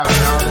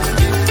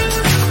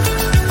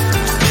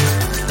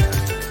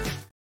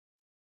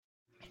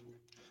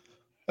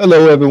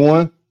Hello,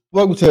 everyone.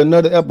 Welcome to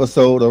another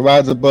episode of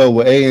Rise Above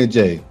with A and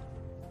J.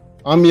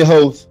 I'm your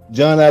host,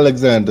 John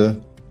Alexander,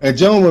 and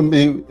join with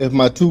me is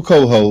my two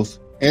co-hosts,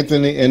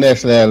 Anthony and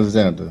Ashley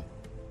Alexander.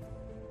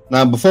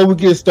 Now, before we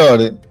get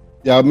started,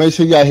 y'all make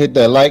sure y'all hit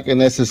that like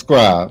and that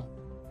subscribe.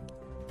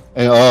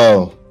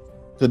 And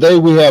today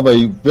we have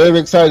a very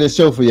exciting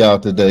show for y'all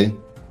today.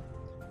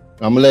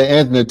 I'm gonna let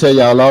Anthony tell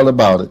y'all all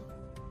about it.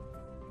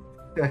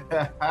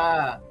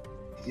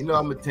 You know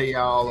I'm gonna tell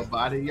y'all all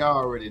about it. Y'all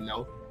already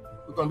know.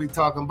 We're gonna be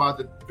talking about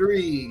the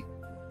three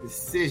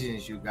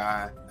decisions, you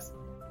guys.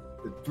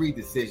 The three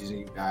decisions,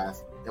 you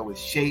guys, that will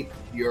shape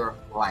your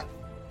life.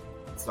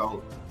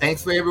 So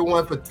thanks for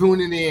everyone for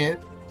tuning in.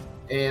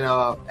 And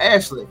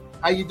Ashley,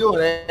 how you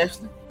doing,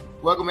 Ashley?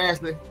 Welcome,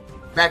 Ashley,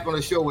 back on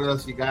the show with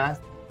us, you guys.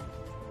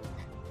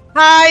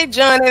 Hi,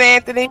 John and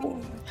Anthony.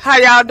 How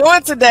y'all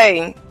doing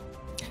today?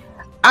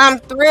 I'm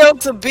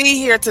thrilled to be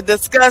here to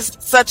discuss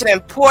such an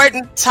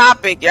important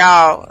topic,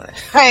 y'all.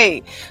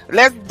 Hey,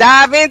 let's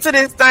dive into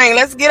this thing.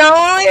 Let's get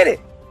on with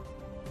it.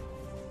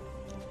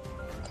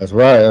 That's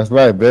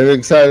right. Very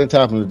exciting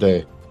topic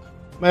today.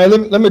 Man,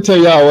 let me tell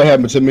y'all what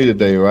happened to me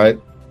today, right?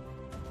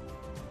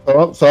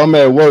 So I'm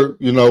at work,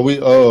 you know, we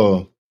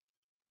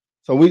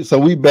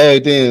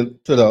bagged in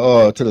to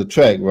the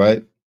track,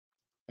 right?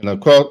 And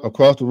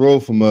across the road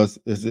from us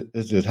is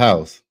this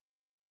house.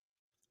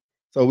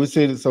 So we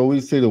see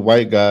the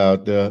white guy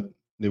out there.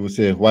 They would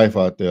see his wife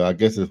out there. I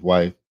guess his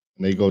wife,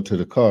 and they go to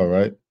the car,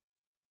 right?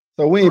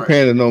 So we ain't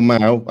paying it no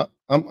mind.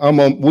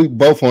 We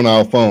both on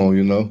our phone,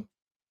 you know.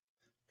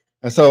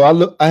 And so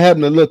I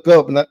happen to look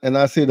up and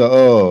I see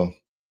the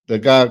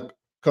guy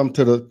come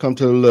to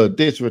the little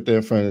ditch right there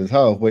in front of his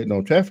house, waiting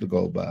on traffic to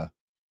go by.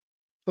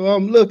 So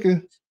I'm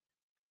looking.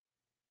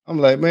 I'm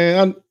like,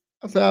 man,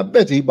 I said, I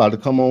bet you he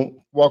about to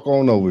walk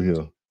on over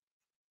here.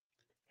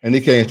 And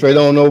he came straight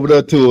on over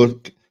there to us.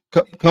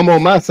 Come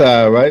on my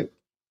side, right?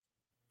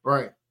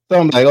 Right. So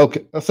I'm like,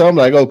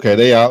 okay.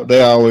 They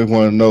always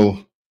want to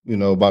know, you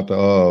know, about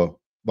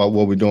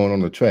what we're doing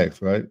on the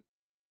tracks, right?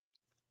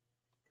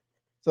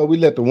 So we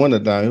let the window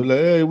down. He was like,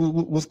 hey,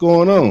 what's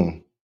going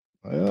on?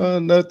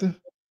 Like, nothing.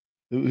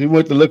 He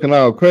went to looking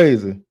all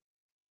crazy.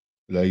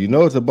 Like, you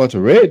know, it's a bunch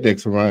of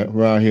rednecks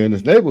around here in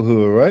this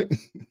neighborhood, right?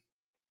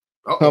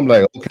 I'm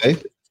like, okay.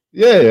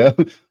 Yeah.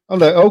 I'm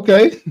like,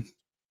 okay.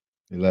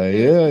 He's like,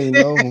 yeah, you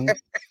know,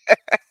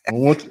 I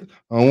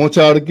don't want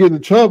y'all to get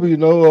in trouble, you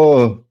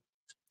know.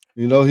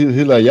 He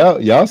like,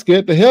 y'all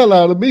scared the hell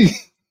out of me.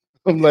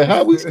 I'm like,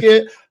 how we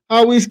scared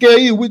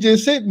you? We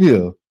just sitting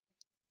here.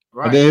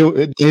 Right. And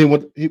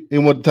then he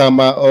went to talk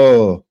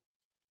about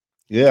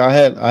yeah, I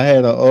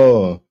had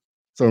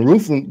some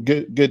roofing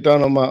get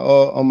done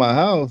on my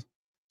house.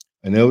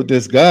 And there was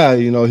this guy,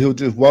 you know, he was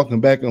just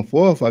walking back and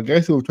forth. I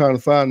guess he was trying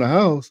to find the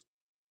house.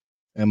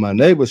 And my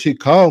neighbor, she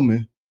called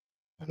me.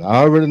 And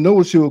I already knew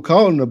what she was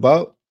calling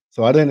about.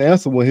 So I didn't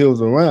answer when he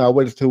was around. I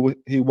waited till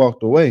he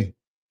walked away.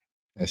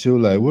 And she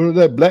was like, what is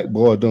that black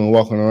boy doing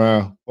walking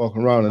around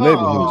the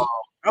neighborhood?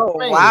 Oh,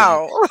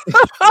 wow.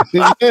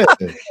 Yeah.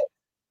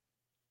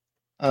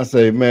 I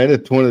say, man,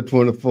 it's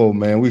 2024,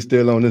 man. We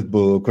still on this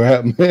bull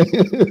crap, man.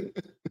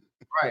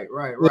 Right.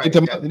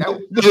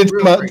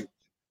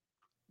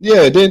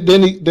 Yeah,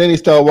 then he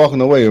started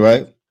walking away,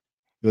 right?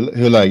 He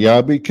was like,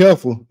 y'all be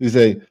careful. He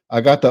said,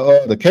 I got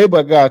the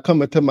cable guy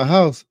coming to my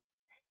house.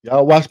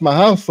 Y'all watch my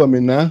house for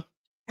me now.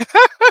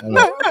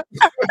 Yeah,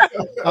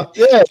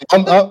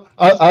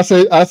 I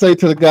say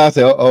to the guy, I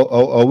say,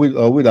 we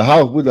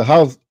the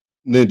house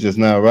ninjas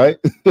now, right?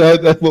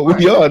 That's what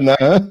we are now.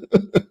 Yeah,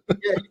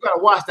 you gotta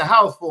watch the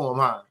house for him,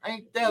 huh?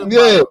 Ain't that about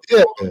yeah.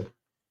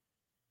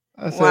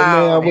 I said,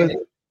 wow, man,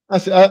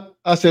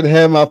 I should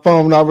have my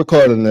phone not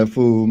recording that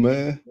fool,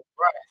 man.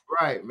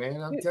 Right,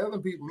 man. I'm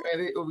telling people,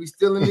 man, we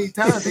still in these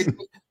times.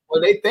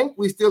 They think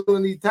we still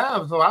in these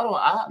times. So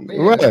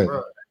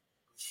bro,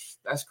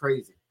 that's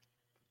crazy.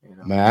 You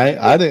know? Man,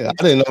 I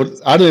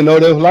didn't know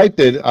they was like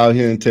that out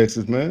here in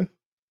Texas, man.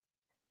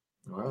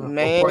 Well,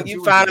 man,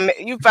 you find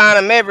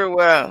them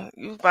everywhere.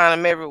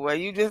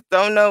 You just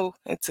don't know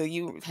until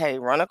you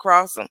run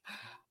across them.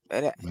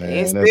 But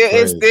it's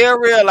still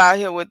real out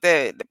here with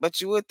that. But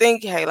you would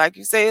think, hey, like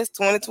you say, it's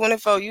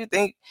 2024. You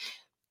think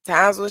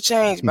times will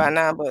change by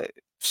now, but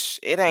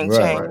it ain't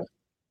changed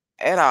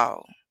at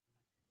all.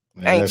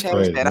 Man, ain't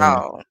changed at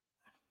all.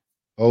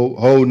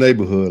 Whole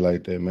neighborhood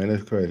like that, man.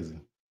 That's crazy.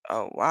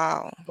 Oh,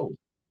 wow. Oh,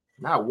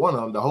 not one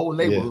of them, the whole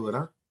neighborhood,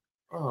 huh?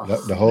 Oh.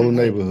 The whole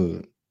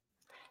neighborhood.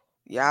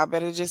 Y'all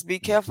better just be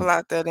careful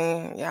out there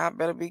then. Y'all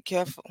better be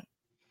careful.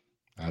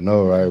 I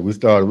know, right? We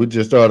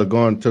just started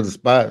going to the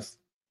spots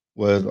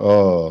where it's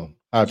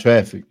high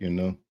traffic, you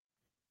know.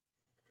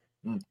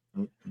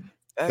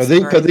 Because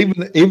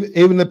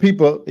even the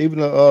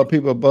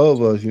people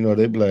above us, you know,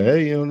 they be like,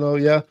 hey, you know,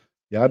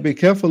 y'all be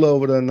careful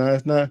over there now.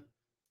 It's not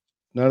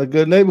a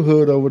good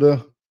neighborhood over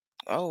there.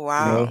 Oh,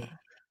 wow. You know?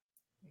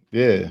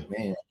 Yeah.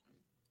 Man.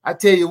 I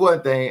tell you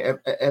one thing,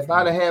 if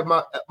I'd have had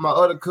my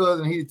other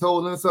cousin, he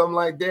told him something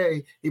like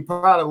that, he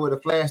probably would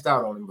have flashed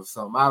out on him or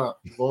something. I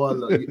don't, boy,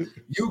 look,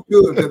 you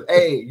good, because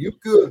you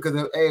good,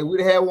 because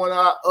we'd have had one of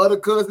our other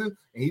cousins,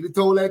 and he'd have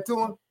told that to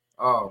him.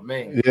 Oh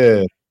man,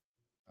 yeah,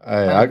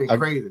 that'd been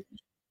crazy.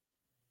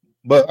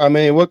 But I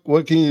mean,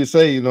 what can you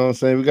say? You know what I'm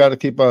saying? We got to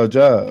keep our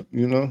job.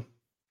 You know.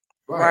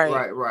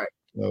 Right.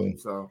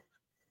 So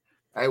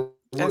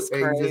that's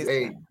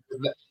crazy.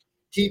 Just,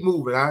 keep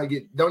moving.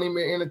 Don't even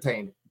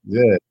entertain it.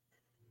 Yeah,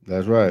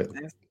 that's right.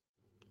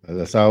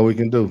 That's all we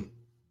can do.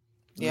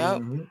 Yep.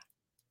 Mm-hmm.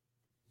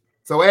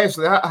 So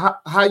Ashley,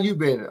 how you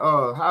been?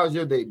 How's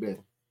your day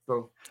been?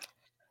 So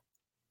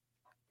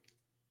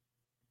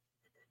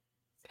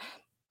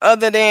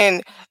other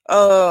than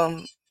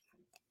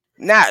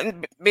not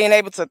being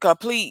able to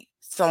complete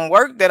some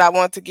work that I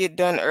want to get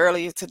done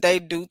earlier today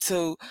due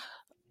to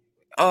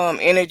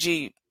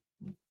energy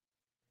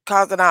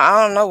causing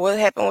I don't know what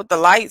happened with the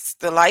lights.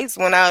 The lights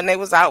went out and they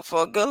was out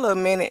for a good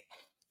little minute.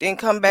 Didn't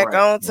come back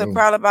on till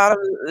probably about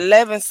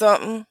 11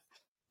 something.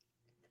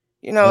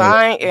 You know,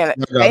 I ain't and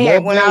they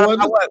had went out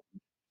about what?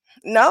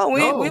 No,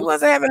 we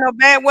wasn't having no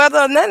bad weather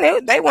or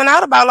nothing. They went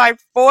out about like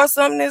 4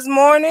 something this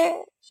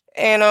morning.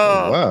 And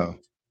wow.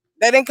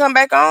 They didn't come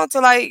back on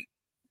till like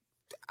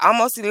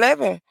almost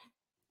 11.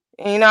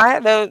 And, you know, I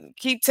had to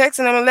keep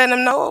texting them and letting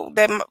them know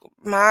that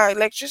my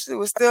electricity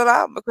was still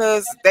out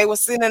because they were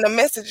sending a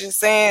message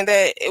saying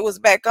that it was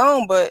back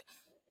on, but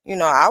you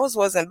know, ours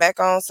wasn't back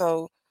on,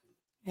 so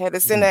I had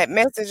to send that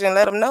message and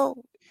let them know.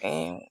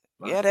 And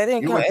yeah, they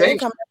didn't come. It didn't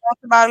come back on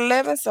about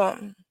 11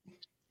 something.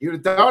 You'd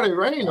have thought it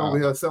rained over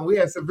here. So we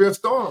had severe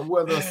storm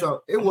weather or something.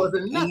 It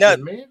wasn't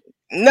nothing, man.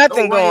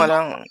 Nothing going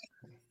on.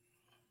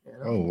 You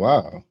know? Oh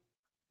wow.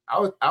 I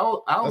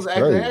was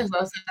actually asking.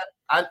 I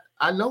said,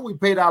 I know we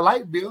paid our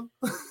light bill.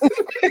 I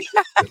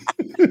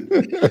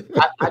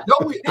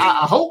know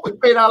I hope we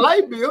paid our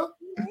light bill.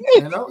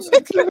 You know, she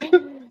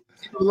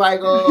was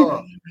like,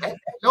 that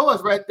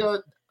noise right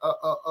there,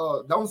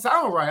 don't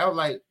sound right. I was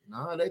like,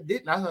 no, they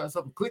didn't. I heard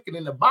something clicking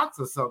in the box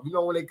or something. You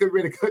know, when they could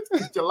really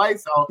get your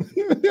lights off,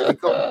 they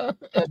come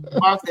the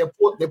box.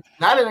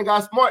 Now that they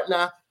got smart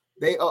now.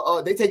 They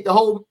take the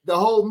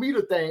whole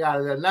meter thing out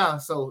of there now.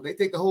 So they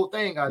take the whole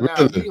thing out now.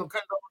 Really? You don't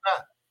cut it off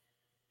now.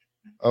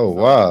 Oh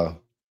wow.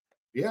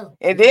 Yeah.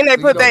 And then they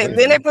put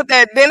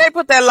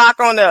that lock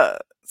on there,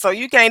 so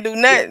you can't do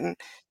nothing.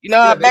 You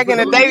know, back in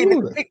the day,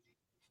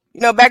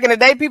 back in the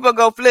day, people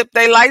go flip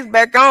their lights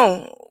back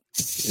on.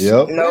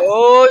 Yep.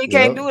 No, you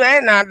can't do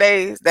that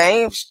nowadays.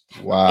 They ain't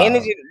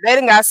energy. They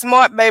done got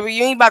smart, baby.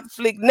 You ain't about to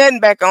flick nothing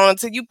back on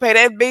until you pay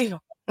that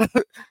bill.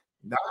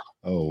 Nah.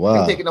 Oh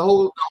wow. They taking the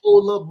whole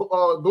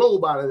little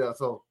globe out of there.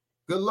 So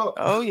good luck.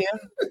 Oh yeah.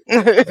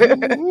 Taking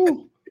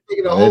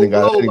the whole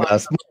globe out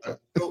of there.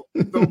 So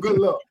good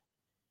luck.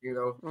 You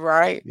know.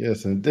 Right.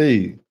 Yes,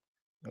 indeed.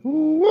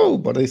 Whoa,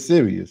 but they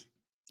serious.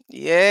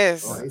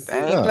 Yes. They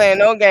ain't playing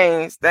no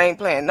games. They ain't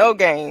playing no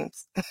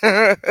games.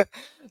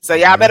 So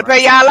y'all better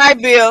pay y'all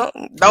light bill.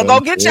 Don't go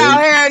get y'all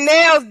hair and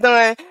nails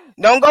done.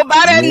 Don't go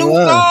buy that new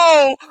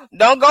phone.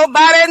 Don't go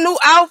buy that new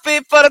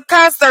outfit for the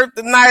concert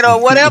tonight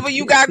or whatever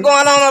you got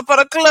going on for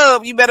the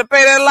club. You better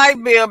pay that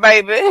light bill,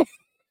 baby.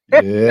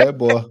 Yeah,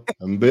 boy.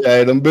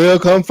 Them bill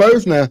come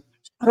first now.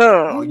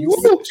 Or you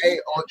will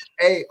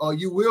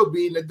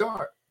be in the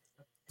dark.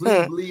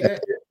 Please believe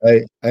that.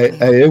 Hey,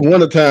 it's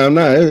winter time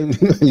now.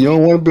 You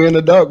don't want to be in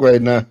the dark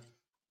right now.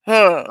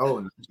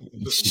 Oh,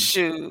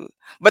 shoot.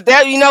 But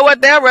you know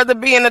what? They'd rather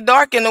be in the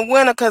dark in the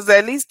winter because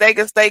at least they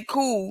can stay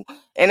cool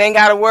and ain't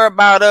got to worry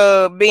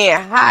about being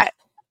hot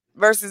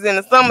versus in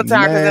the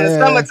summertime. Because in the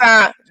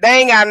summertime, they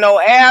ain't got no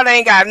air, they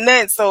ain't got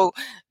nothing. So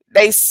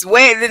they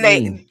sweat and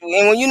and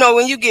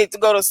when you get to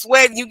go to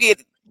sweat, you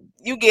get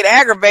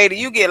aggravated.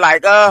 You get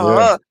like,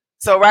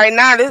 So right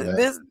now,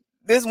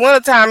 this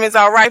wintertime is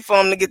all right for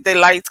them to get their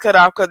lights cut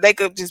off because they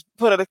could just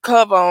put a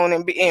cover on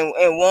and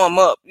warm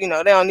up. You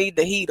know, they don't need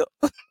the heater.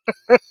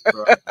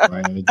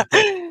 Right.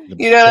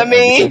 You know what I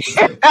mean?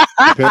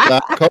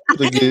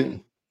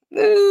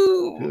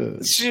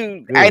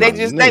 Shoot. Hey, they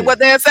just what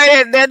they'll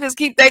say, they'll just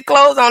keep their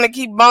clothes on and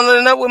keep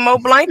bundling up with more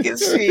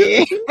blankets.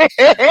 Shit.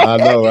 I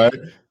know, right?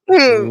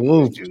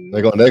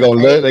 They're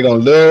gonna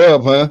layer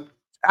up, huh?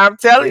 I'm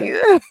telling you.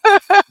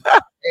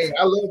 Hey,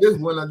 I love this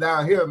winter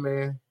down here,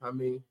 man. I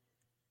mean,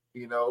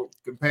 you know,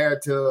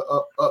 compared to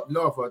up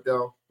north out there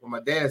where my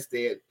dad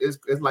stayed, it's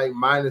like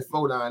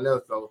 -4 down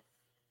there, so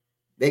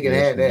they can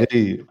have that.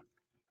 Indeed.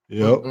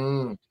 Yep.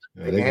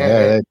 They can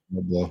have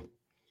that.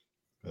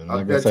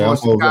 Up there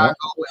towards Chicago.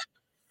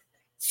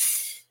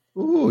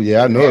 Ooh,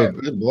 yeah, I know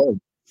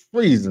it's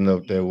freezing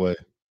up that way.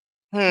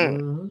 I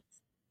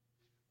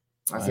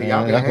said,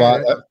 y'all can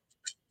have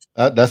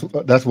that.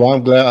 That's why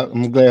I'm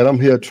glad I'm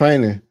here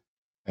training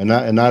and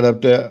not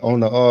up there on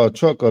the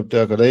truck up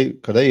there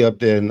because they up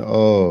there in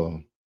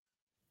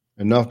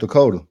North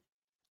Dakota.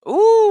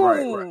 Ooh.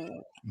 Right.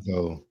 So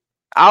Oh,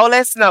 all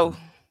that snow.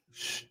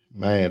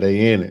 Man,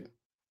 they in it.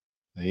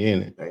 I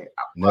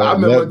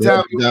remember the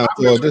time when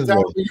you was in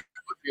it.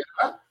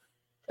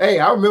 Hey,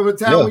 I remember the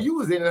time when you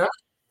was in it.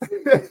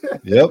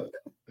 Yep.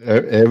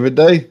 Every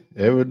day.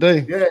 Yeah.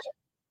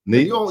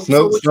 Need you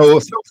snow. You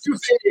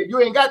said you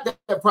ain't got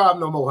that problem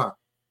no more, huh?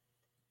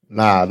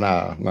 Nah.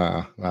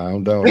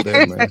 I'm done with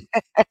that, man.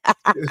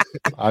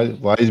 I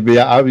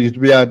used to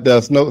be out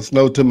there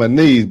snow to my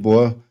knees,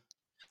 boy.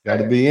 Got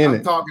to be in I'm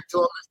it. talking to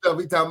him and stuff.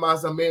 He talking about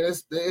some, man,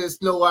 there's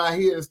snow out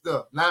here and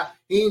stuff. Now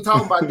he ain't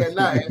talking about that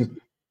now.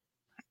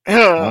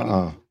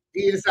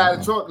 He inside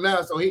the truck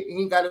now, so he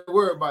ain't got to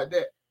worry about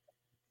that.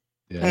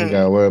 Yeah, I ain't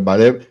got to worry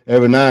about it.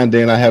 Every now and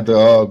then I have to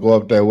go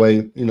up that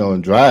way,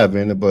 and drive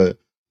in it, but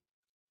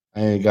I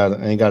ain't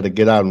got to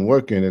get out and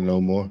work in it no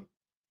more.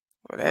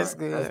 Well, that's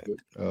good. That's good.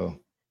 Oh,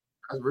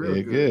 that's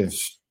real good.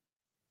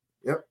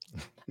 Yep.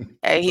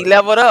 Hey, he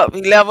leveled up.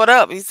 He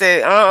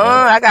said,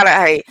 I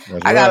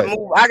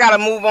gotta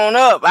move on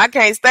up. I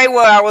can't stay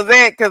where I was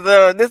at because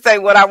this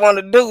ain't what I want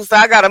to do. So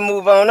I gotta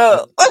move on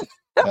up.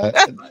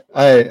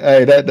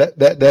 Hey,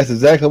 that's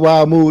exactly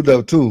why I moved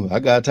up too. I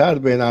got tired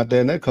of being out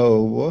there in that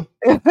cold,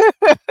 boy.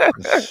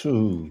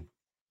 Shoot,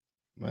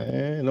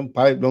 man, them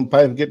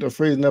pipes get to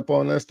freezing up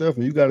on that stuff,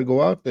 and you got to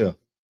go out there.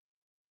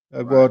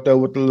 I go out there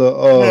with the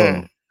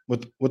little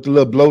with the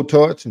little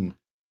blowtorch and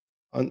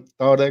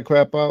all that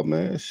crap out,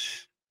 man.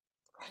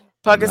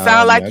 Puck,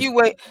 sound like you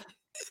when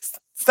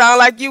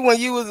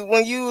you was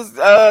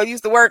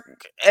used to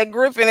work at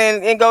Griffin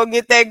and go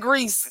get that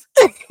grease.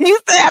 You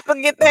used to have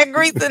to get that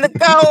grease in the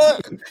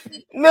cold.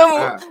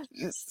 Remember?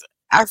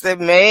 I said,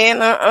 man,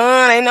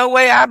 ain't no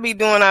way I'll be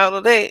doing all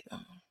of that.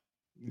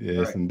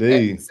 Yes,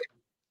 indeed.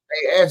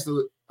 Hey,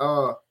 Ashley,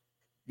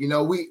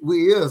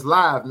 we is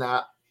live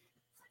now.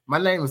 My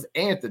name is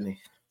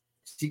Anthony.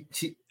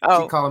 She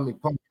calling me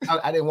Punk.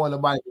 I didn't want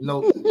nobody to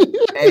know.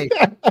 Hey,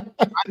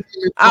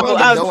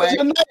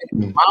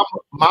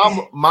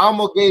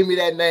 Mama gave me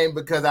that name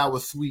because I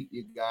was sweet,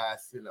 you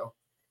guys.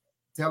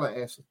 Tell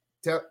her, Ashley.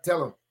 Tell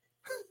him.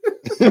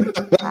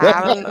 I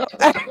don't know.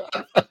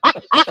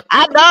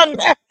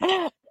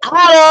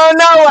 I don't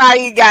know why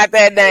you got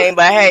that name,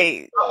 but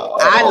hey,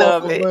 I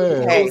love it.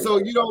 Hey, so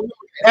you don't know.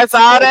 That's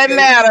all that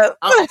matters.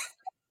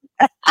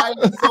 I'm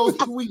so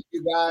sweet,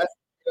 you guys.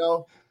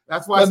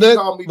 That's why she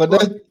called me.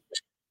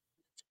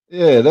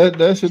 Yeah,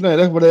 that's your name.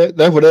 That's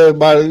what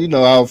everybody,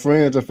 our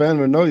friends and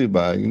family know you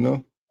by. Yeah,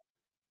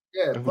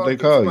 that's what they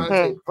call you.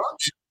 Pumpkin.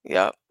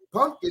 Yep.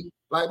 Pumpkin.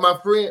 Like my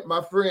friend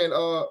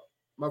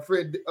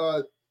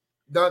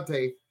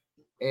Dante,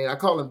 and I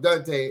call him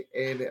Dante,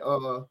 and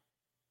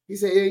he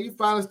said, "Yeah, you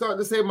finally starting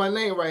to say my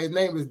name right. His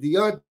name is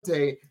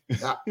Deontay.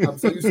 I'm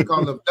so used to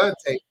calling him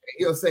Dante. And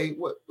he'll say,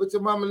 what's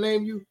your mama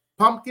name? You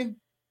Pumpkin?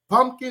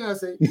 Pumpkin?" I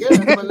say, "Yeah,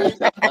 that's my name."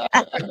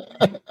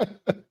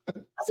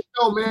 I said,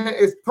 "No, man,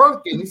 it's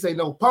Pumpkin." He said,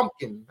 "No,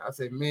 Pumpkin." I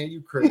said, "Man,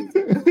 you crazy."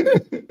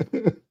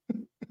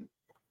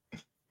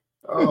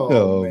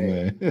 oh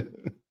man.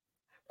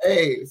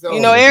 Hey, so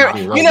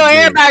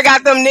everybody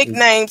got them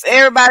nicknames.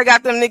 Everybody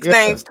got them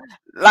nicknames. Yeah.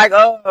 Like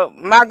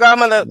my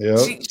grandmother,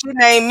 she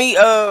named me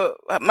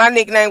my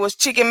nickname was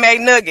Chicken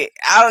McNugget.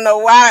 I don't know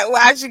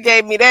why she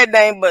gave me that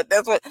name, but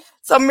that's what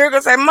some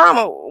Miracle said,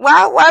 "Mama,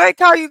 why they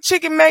call you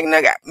Chicken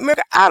McNugget?"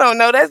 Miracle, I don't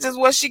know. That's just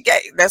what she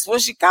gave. That's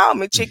what she called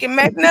me, Chicken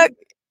McNugget.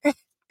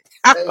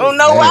 I don't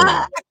know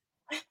why.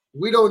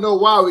 We don't know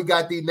why we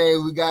got these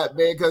names we got,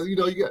 man, because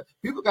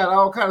people got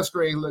all kind of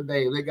strange little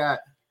names. They got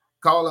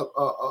call up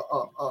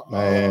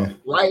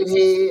right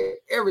head,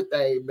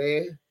 everything,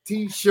 man.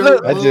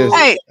 T-shirt. Look,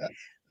 hey,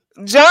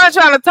 John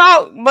trying to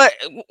talk, but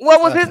what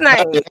was his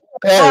name?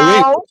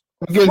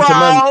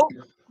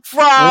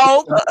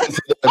 Frog.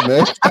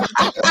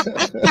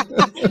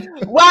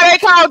 Why they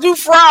called you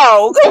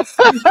Frog?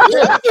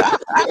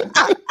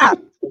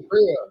 For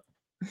real.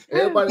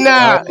 Everybody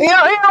he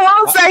don't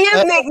want to say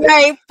his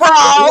nickname,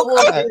 Frog.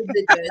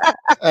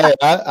 Hey,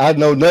 I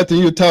know nothing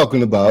you're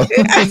talking about.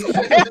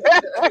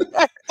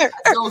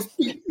 Don't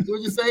speak.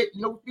 What you say?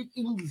 No speak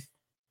English.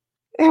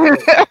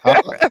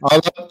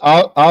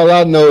 all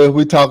I know is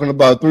we're talking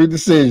about 3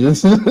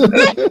 decisions. Hey,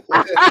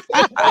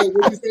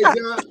 what you say,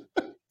 John?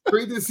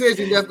 3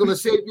 decisions that's going to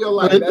shape your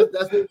life.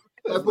 That's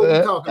what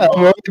we're talking about.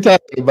 What we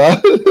talking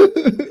about?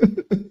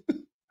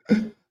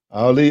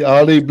 All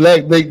these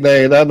black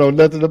nicknames I know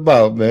nothing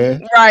about,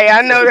 man. Right,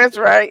 I know that's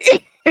right.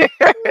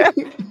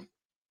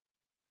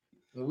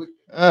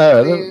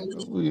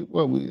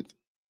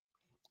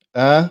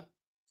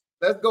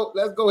 Let's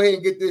go ahead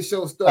and get this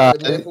show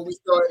started, man. Before we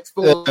start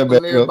exposing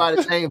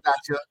everybody's names out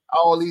here,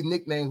 all these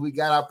nicknames we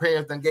got our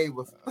parents done gave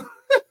us.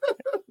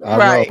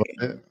 Right.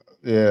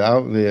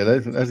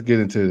 Let's get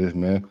into this,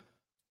 man.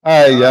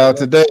 All right, y'all.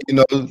 Today,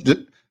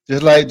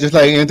 just like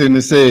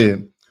Anthony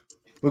said,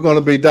 we're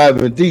gonna be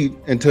diving deep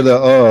into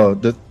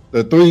the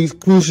 3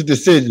 crucial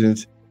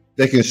decisions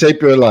that can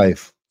shape your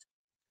life.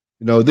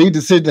 These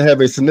decisions have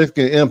a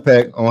significant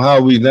impact on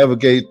how we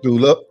navigate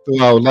through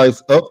our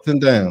life's ups and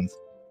downs.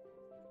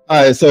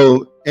 All right,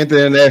 so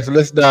Anthony and Ashley,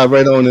 let's dive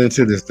right on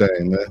into this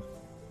thing, man.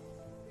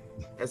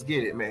 Let's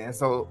get it, man.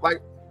 So,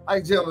 like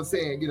Jim was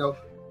saying,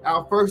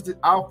 our first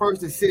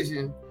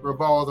decision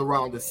revolves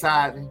around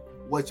deciding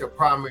what your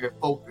primary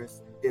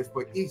focus is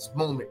for each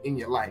moment in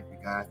your life, you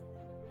guys.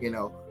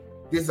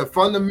 This is a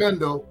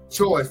fundamental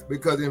choice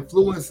because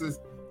influences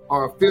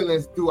our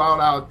feelings throughout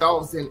our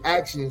thoughts and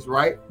actions,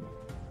 right?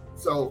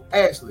 So,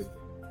 Ashley,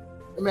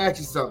 let me ask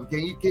you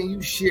something. Can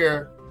you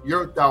share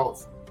your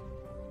thoughts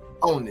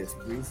on this,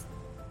 please?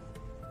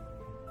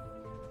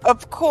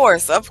 Of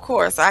course.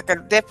 I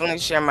could definitely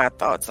share my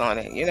thoughts on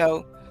it.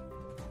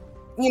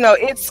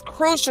 It's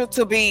crucial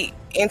to be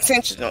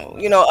intentional,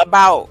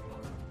 about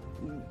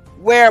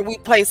where we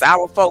place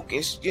our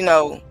focus.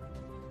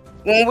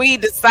 When we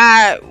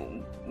decide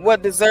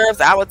what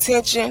deserves our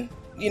attention,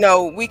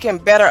 we can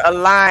better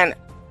align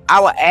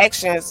our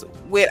actions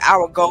with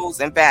our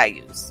goals and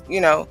values.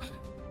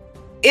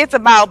 It's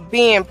about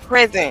being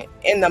present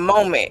in the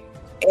moment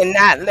and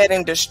not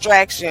letting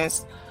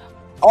distractions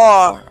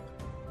or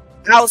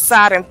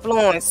outside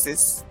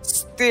influences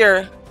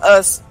steer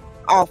us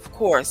off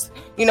course,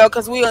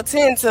 because we'll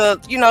tend to,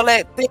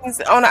 let things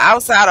on the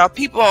outside or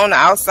people on the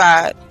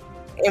outside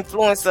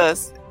influence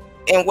us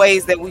in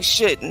ways that we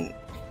shouldn't.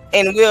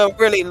 And we'll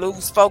really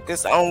lose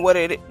focus on what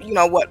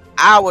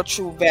our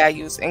true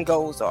values and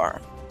goals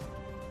are.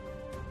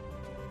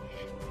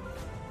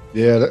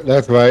 Yeah,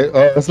 that's right.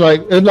 It's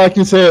like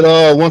you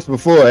said once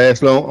before,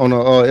 Ashley, on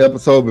an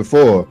episode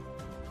before.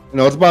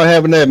 It's about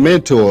having that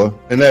mentor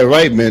and that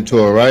right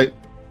mentor, right?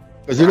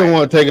 Because you don't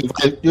want to take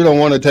advice. You don't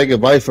want to take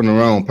advice from the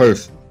wrong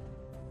person.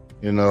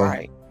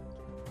 Right.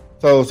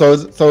 So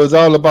it's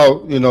all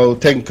about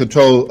taking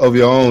control of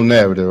your own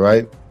narrative,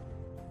 right?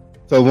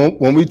 So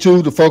when we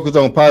choose to focus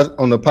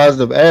on the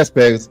positive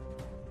aspects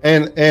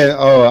and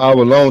our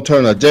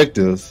long-term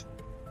objectives,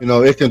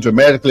 it can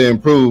dramatically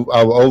improve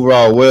our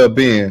overall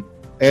well-being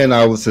and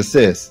our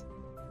success.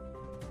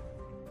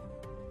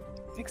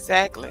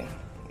 Exactly.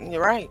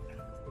 You're right.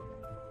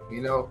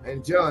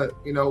 And John,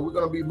 we're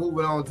going to be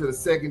moving on to the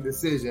second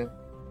decision.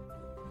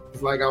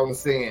 It's like I was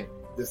saying,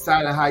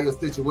 deciding how your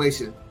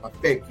situation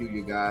affect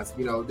you guys.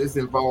 This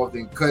involves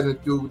in cutting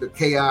through the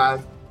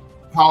chaos,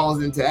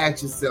 pausing to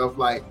ask yourself,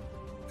 like,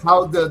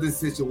 how does this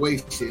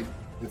situation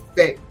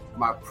affect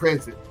my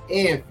present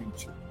and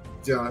future,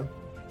 John?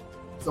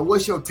 So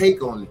what's your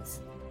take on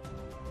this?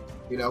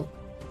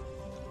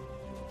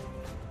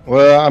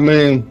 Well, I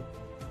mean,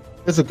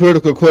 it's a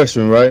critical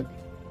question, right?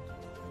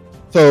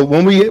 So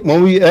when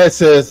we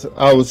access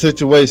our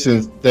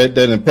situations that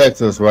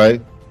impacts us,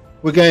 right,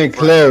 we gain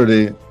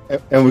clarity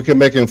and we can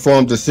make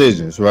informed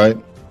decisions, right?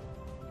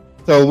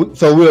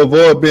 So we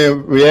avoid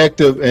being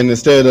reactive and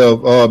instead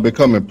of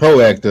becoming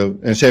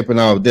proactive and shaping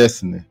our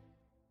destiny.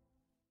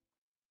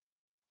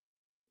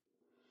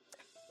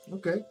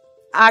 Okay.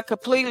 I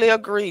completely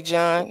agree,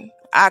 John.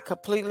 I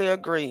completely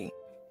agree.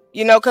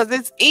 Because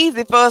it's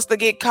easy for us to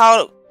get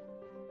caught up in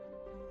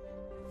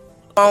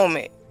the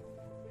moment.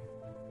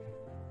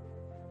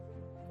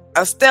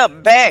 A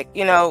step back,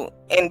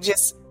 and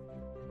just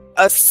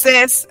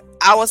assess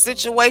our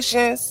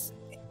situations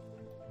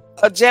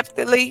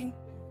objectively.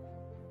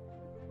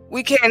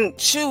 We can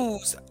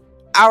choose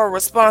our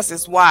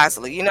responses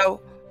wisely,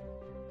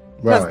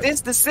 because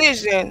this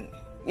decision,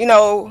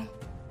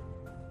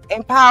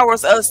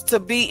 empowers us to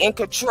be in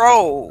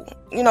control,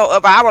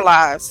 of our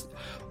lives,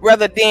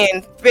 rather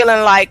than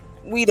feeling like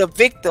we the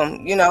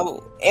victim,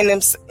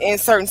 in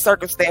certain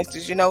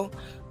circumstances,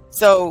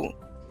 So,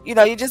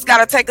 you just got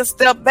to take a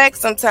step back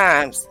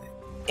sometimes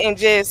and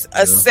just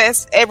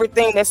assess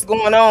everything that's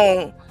going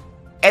on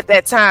at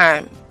that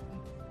time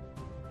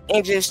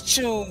and just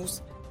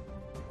choose,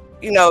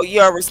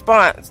 your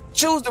response.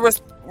 Choose to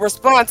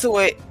respond to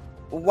it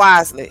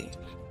wisely.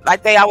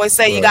 Like they always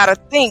say, you got to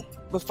think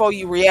before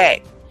you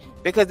react.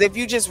 Because if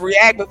you just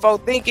react before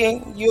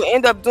thinking, you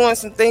end up doing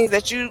some things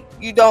that you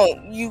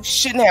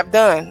shouldn't have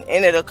done,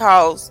 and it'll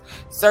cause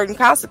certain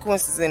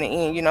consequences in the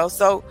end,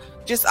 So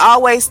just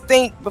always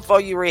think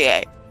before you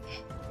react.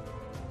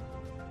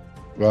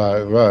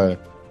 Right.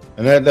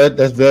 And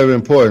that's very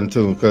important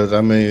too, because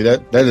I mean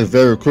that is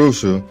very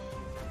crucial.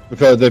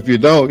 Because if you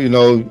don't,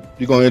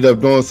 you're gonna end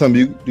up doing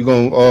something you're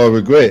gonna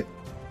regret.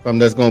 Something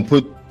that's gonna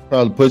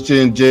probably put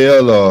you in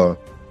jail or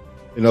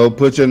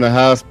put you in the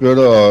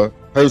hospital or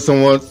hurt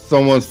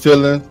someone's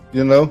feelings,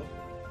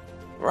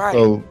 Right.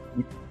 So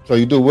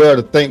you do well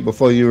to think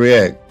before you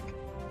react.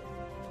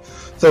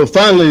 So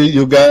finally,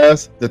 you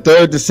guys, the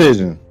third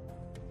decision.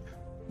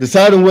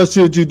 Deciding what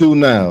should you do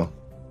now.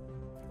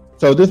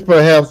 So this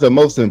perhaps the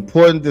most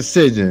important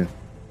decision.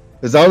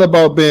 It's all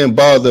about being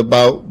bothered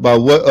about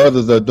what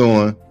others are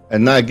doing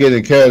and not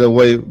getting carried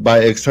away by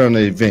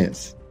external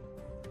events.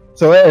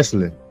 So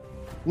Ashley,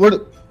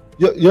 what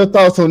your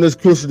thoughts on this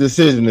crucial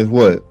decision is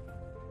what?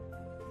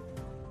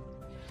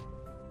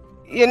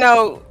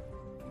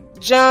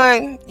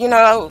 John,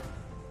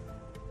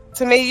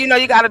 to me,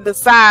 you got to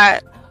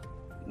decide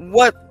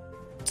what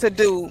to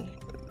do.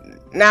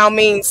 Now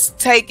means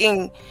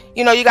taking,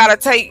 you got to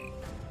take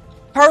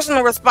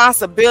personal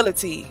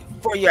responsibility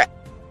for your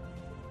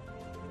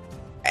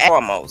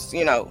foremost.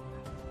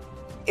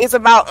 It's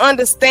about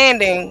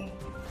understanding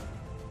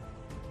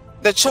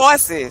the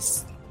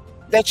choices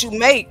that you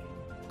make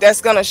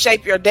that's going to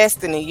shape your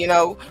destiny,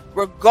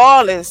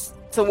 regardless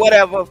to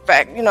whatever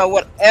fact,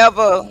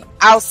 whatever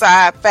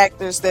outside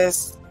factors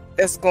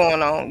that's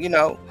going on, you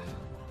know.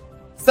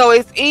 So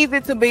it's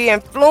easy to be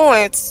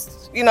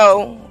influenced, you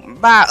know,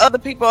 by other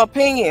people's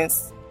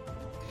opinions.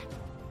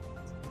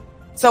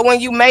 So when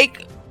you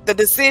make the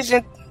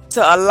decision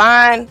to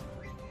align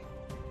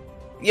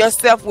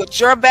yourself with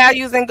your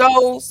values and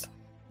goals,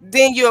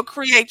 then you'll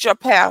create your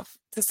path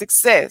to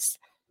success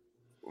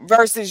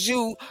versus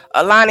you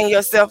aligning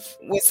yourself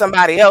with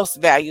somebody else's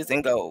values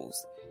and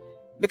goals.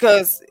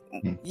 Because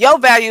your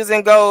values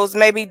and goals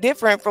may be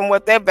different from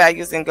what their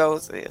values and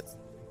goals is.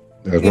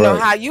 That's you know,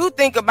 how you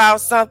think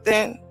about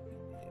something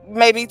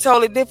may be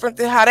totally different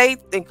than how they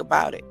think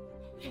about it.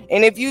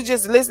 And if you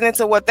just listening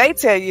to what they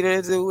tell you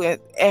to do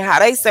and how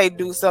they say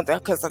do something,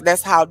 because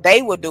that's how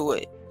they will do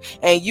it,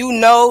 and you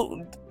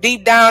know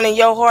deep down in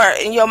your heart,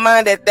 in your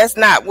mind, that that's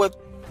not what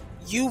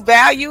you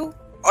value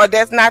or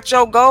that's not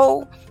your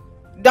goal,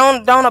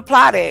 don't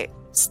apply that.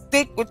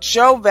 Stick with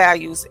your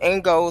values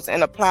and goals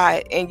and apply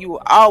it, and you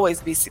will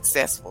always be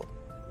successful.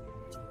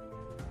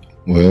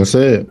 Well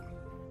said.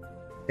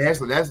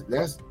 Ashley,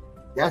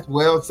 that's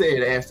well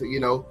said, Ashley. You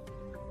know,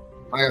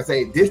 like I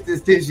say, this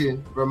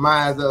decision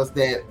reminds us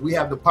that we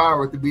have the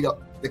power to be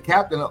the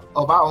captain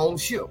of our own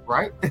ship,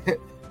 right?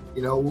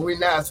 You know, when we're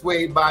not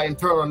swayed by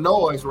internal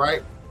noise,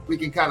 right, we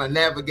can kind of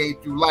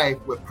navigate through life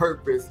with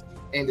purpose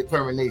and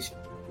determination.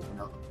 You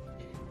know?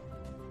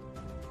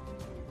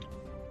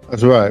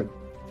 That's right.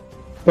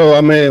 So,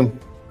 I mean,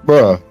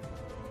 bruh,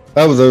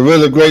 that was a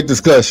really great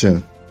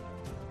discussion.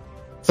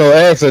 So,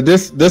 actually,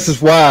 this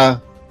is why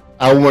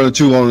I wanted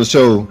you on the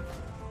show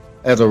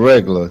as a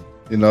regular,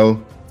 you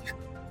know,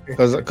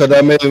 because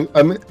I mean,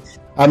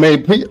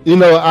 you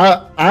know,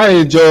 I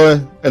enjoy,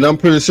 and I'm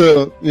pretty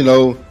sure, you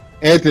know,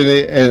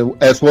 Anthony,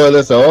 and as well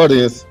as the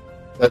audience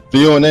that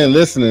viewing and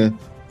listening,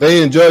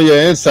 they enjoy your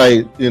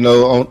insight, you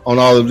know, on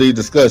all of these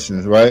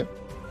discussions, right?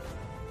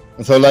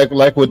 And so,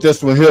 like with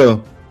this one here,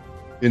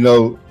 you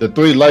know, the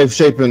 3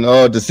 life-shaping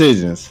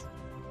decisions.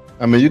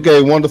 I mean, you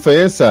gave wonderful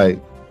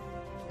insight,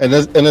 and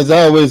it's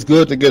always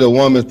good to get a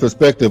woman's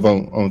perspective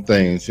on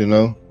things, you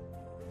know.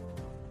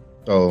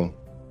 So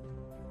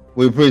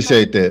we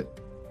appreciate that.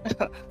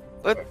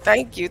 Well,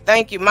 thank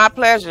you, my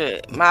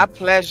pleasure.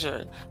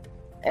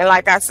 And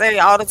like I say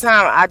all the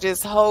time, I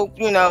just hope,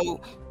 you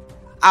know,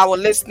 our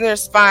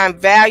listeners find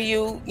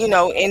value, you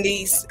know, in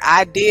these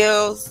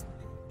ideals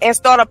and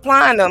start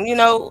applying them, you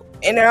know,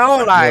 in their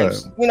own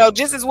lives. Right. You know,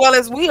 just as well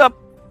as we are,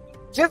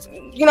 just,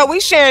 you know, we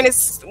sharing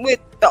this with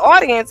the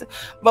audience,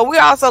 but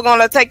we're also going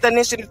to take the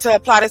initiative to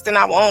apply this in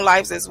our own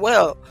lives as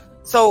well.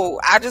 So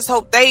I just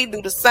hope they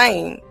do the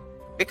same,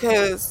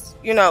 because,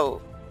 you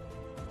know,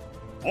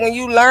 when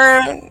you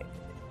learn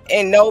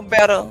and know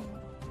better,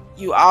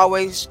 you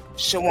always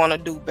should want to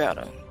do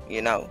better,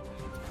 you know.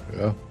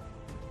 Yeah.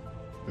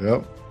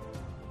 Yep.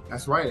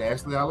 That's right,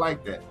 Ashley. I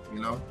like that.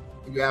 You know,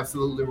 you're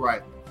absolutely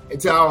right.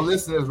 And to our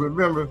listeners,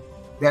 remember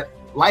that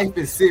life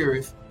is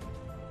series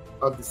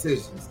of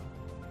decisions,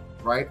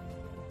 right?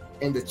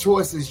 And the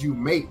choices you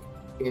make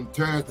in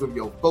terms of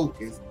your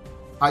focus,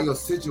 how your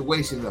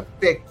situations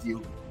affect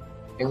you,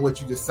 and what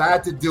you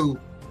decide to do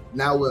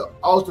now will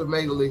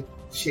ultimately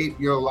shape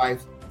your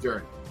life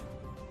journey.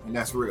 And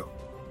that's real.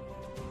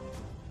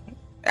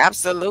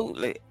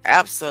 Absolutely.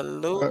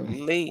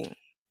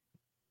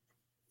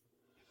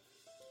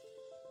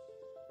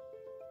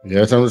 You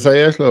had something to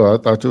say, Ashley? I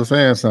thought you were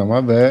saying something.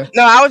 My bad.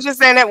 No, I was just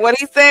saying that what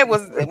he said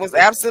was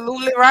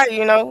absolutely right.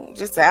 You know,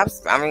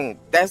 I mean,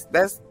 that's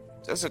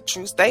a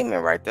true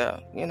statement right there.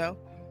 You know.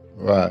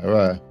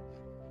 Right.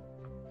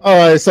 All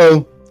right,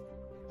 so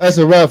that's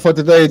a wrap for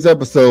today's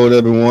episode,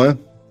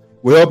 everyone.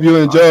 We hope you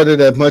enjoyed it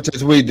as much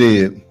as we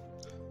did.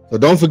 So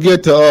don't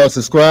forget to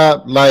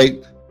subscribe,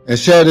 like, and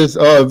share this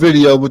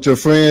video with your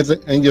friends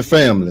and your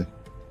family.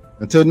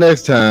 Until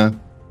next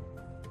time,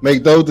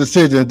 make those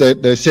decisions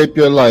that shape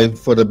your life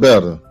for the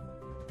better.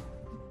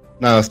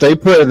 Now, stay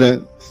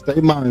present,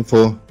 stay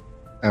mindful,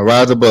 and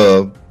rise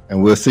above,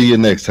 and we'll see you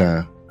next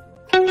time.